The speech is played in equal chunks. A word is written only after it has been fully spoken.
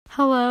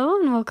Hello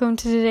and welcome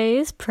to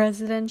today's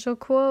presidential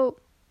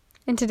quote.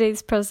 In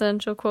today's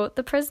presidential quote,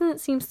 the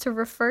president seems to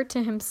refer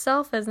to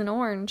himself as an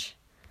orange.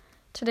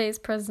 Today's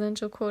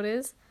presidential quote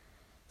is,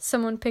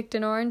 "Someone picked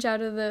an orange out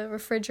of the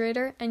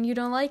refrigerator and you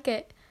don't like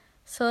it,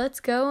 so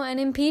let's go and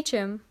impeach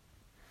him."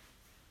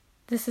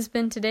 This has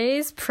been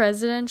today's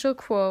presidential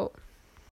quote.